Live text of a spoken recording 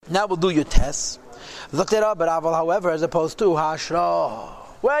Now we'll do your tests. However, as opposed to Hashra,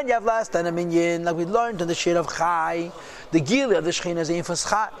 when you have less than a minyan, like we learned in the shir of Chai, the Gili of the Shechina is in for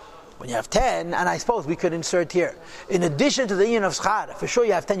Schar. When you have 10, and I suppose we could insert here, in addition to the union of Schar, for sure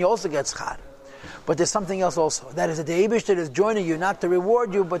you have 10, you also get Schar. But there's something else also. That is that the Eibishter is joining you not to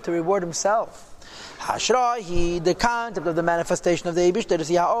reward you, but to reward himself. Hashrahi, the concept of the manifestation of the Eibishter is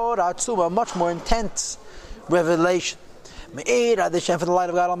Ya'or Atzuma, a much more intense revelation. Me'ir Adeshem, for the light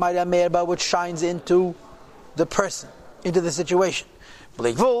of God Almighty, Ameirba, which shines into the person, into the situation.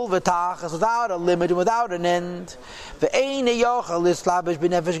 B'ligvul v'tachas, without a limit and without an end. Ve'eine yochel islabish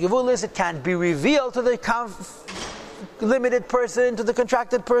b'nefesh gevulis, it can't be revealed to the limited person, to the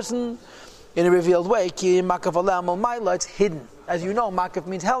contracted person, in a revealed way. Ki makaf alam al-maila, it's hidden. As you know, makaf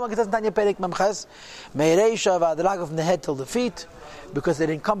means hell. It doesn't tanya perek memches. Me'ereisha v'adragav from the head till the feet, because it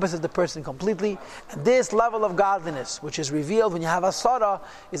encompasses the person completely. And this level of godliness, which is revealed when you have asara,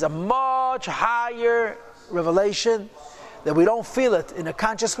 is a much higher revelation, that we don't feel it in a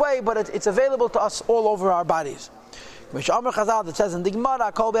conscious way, but it's available to us all over our bodies. That says in the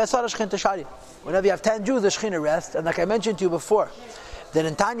Gemara, whenever you have 10 Jews, the Shechina rests. And like I mentioned to you before, then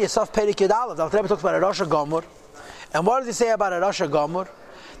in Tanya Sof Perek Yud Aleph, the Rebbe talks about a Rosh Gomor. And what does he say about a Rosh Gomor?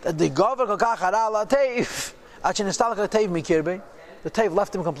 That the Gover Kokach Hara La Teiv, Achin Estalak La Teiv Mikirbe, the Teiv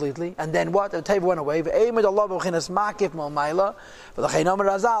left him completely, and then what? The Teiv went away. Ve'eimid Allah b'chinas makif mo maila, v'l'chein Omer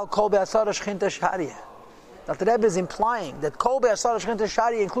Razal, kol be'asar Shechinta Shariah. That the Rebbe is implying that kol be'asar Shechinta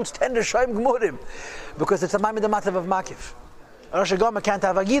Shariah includes 10 Rishoyim Gemurim, because it's a Maimid Matzav of makif. A Rosh Gomer can't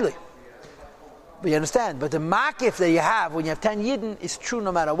have a Gili. But you understand? But the makif that you have when you have 10 Yidden is true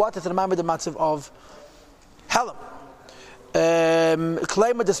no matter what. It's a Maimid Matzav of Helam.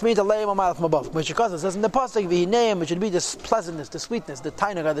 Claim this means a layim on mouth above. Which because it says in the pasuk v'hinayim, which should be this pleasantness, the sweetness, the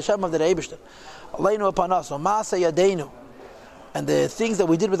tainug, the shem of the Eibishter. Aleinu upon us, ma'aseh yadeinu, and the things that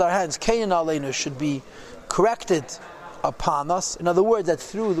we did with our hands, kein aleinu, should be corrected upon us. In other words, that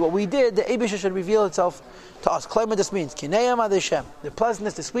through what we did, the Eibishter should reveal itself to us. Claim this means kinayim adeshem, the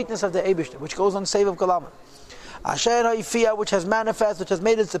pleasantness, the sweetness of the Eibishter, which goes on save of Golama. Asher ha'ifiyah, which has manifest, which has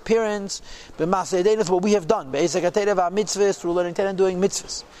made its appearance, b'maseh yadeinu, what we have done, be'esek ha'teira v'amitzvahs, through learning Torah and doing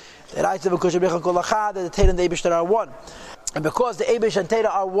mitzvahs. The rights of Kodesh B'chol Kol Echad, that the Torah and the Eibishter are one. And because the Eibishter and Torah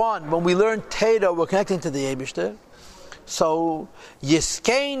are one, when we learn Torah, we're connecting to the Eibishter. So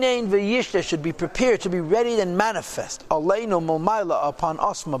Yiskeinen v'Yishter should be prepared to be ready and manifest. Aleinu Momaila, upon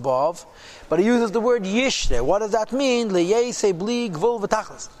us from above. But he uses the word Yishter. What does that mean? Leyese bli gvul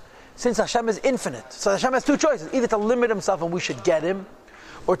v'tachlis. Since Hashem is infinite, so Hashem has two choices: either to limit himself and we should get him,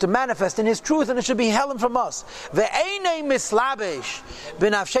 or to manifest in his truth and it should be helen from us. It's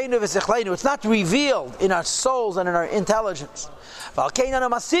not revealed in our souls and in our intelligence.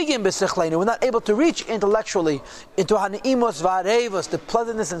 We're not able to reach intellectually into the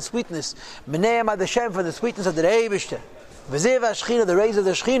pleasantness and sweetness for the sweetness of the Eibishter. The rays of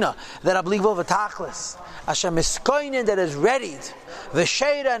the Shechina that are believable v'tachlis. Hashem is koinen, that is readied,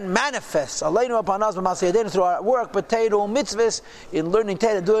 v'sheira, and manifests aleinu upon us through our work, but teiru mitzvahs, in learning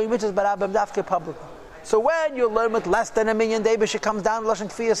Torah, doing mitzvahs, but abem dafke public. So when you learn with less than a minyan, the Eibishter comes down lashon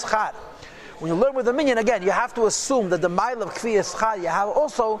kfiyas chad. When you learn with a minyan, again, you have to assume that the mile of kfiyas chad you have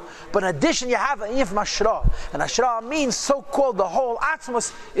also, but in addition you have an if mashra, and ashra means so-called the whole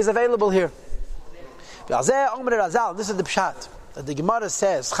atzmos is available here. This is the pshat that the Gemara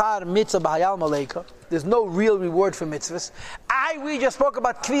says, Char mitzvah b'hayal malaika. There's no real reward for mitzvahs. We just spoke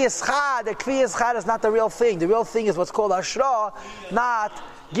about kviyas chad. The kviyas chad is not the real thing. The real thing is what's called ashra, not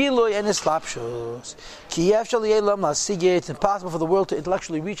gilui and islapshus. It's impossible for the world to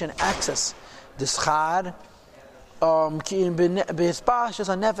intellectually reach and access this chad. Only when the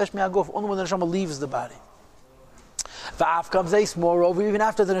neshama leaves the body. Moreover, even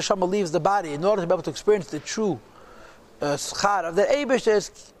after the neshama leaves the body, in order to be able to experience the true schar of the Eibishter,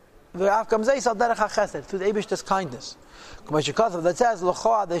 through the Eibishter's kindness. That says,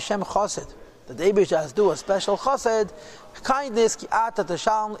 that the Eibishter has to do a special chesed, kindness,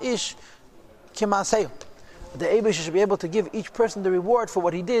 the Eibishter should be able to give each person the reward for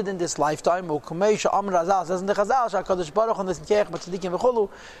what he did in this lifetime. The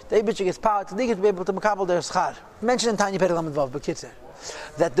Eibishter gets power to be able to makabel their schar. Mentioned in Tanya Perek Lamed Vav, B'kitzur,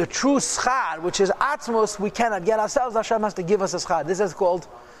 that the true schar, which is atzmos, we cannot get ourselves. Hashem has to give us a schar. This is called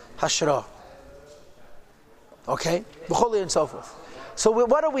hashra. Okay, b'choli and so forth. So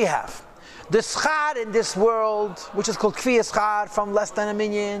what do we have? The schar in this world, which is called kfiyas schar, from less than a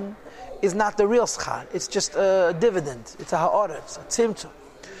minyan, is not the real schar. It's just a dividend. It's a ha'ara. It's a tzimtzum.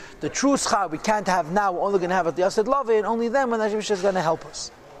 The true schar we can't have now. We're only going to have at the Yased Lavi, and only then when the Eibishter is going to help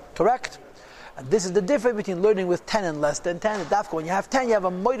us. Correct? And this is the difference between learning with 10 and less than 10. When you have 10, you have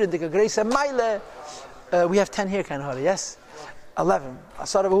a moidendik, a grace, a mile. We have 10 here, kind of, yes? 11.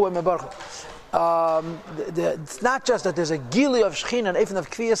 It's not just that there's a gili of Shechina and even of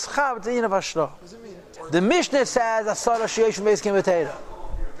Kviyas Chav, it's the yin of Hashra. The Mishnah says, Asara Sheyesh Meis Kim V'Teira.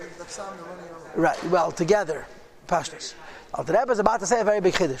 Right, well, together. Pashtus. Alter Rebbe is about to say a very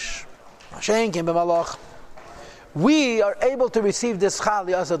big Chiddush. We are able to receive this Chal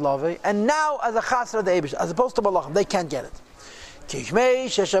Yasad Lave, and now as a Chasra the Eibush, as opposed to Malachim, they can't get it. Kishmei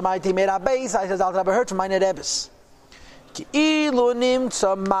Sheshamaiti Meir Abeis, I says Alter Rebbe heard from my Nerebes. If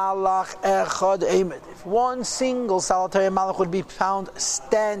one single solitary malach would be found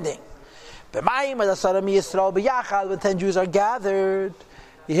standing, when 10 Jews are gathered,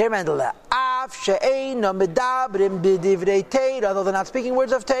 you hear Mendele, although they're not speaking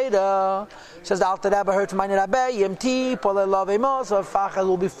words of Teda, says the Alter Rebbe heard from my Rebbe, so Fachel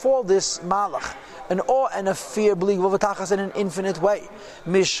will befall this malach, an awe and a fear in an infinite way.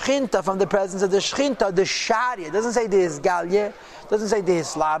 Mishchinta, from the presence of the Shchinta, the Sharia. It doesn't say the Isgalye, doesn't say the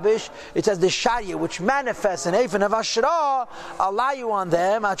Islabish, it says the Sharia, which manifests an Eifen of Ashra, allow you on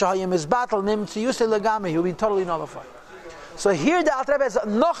them, he'll be totally nullified. So here the Alter Rebbe has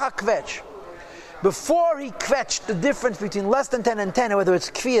nocha kvetch. Before he kvetched the difference between less than 10 and 10, whether it's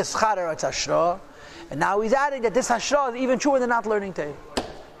Kviyas Chad or it's Ashra, and now he's adding that this Ashra is even true when they're not learning Torah.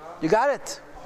 You got it?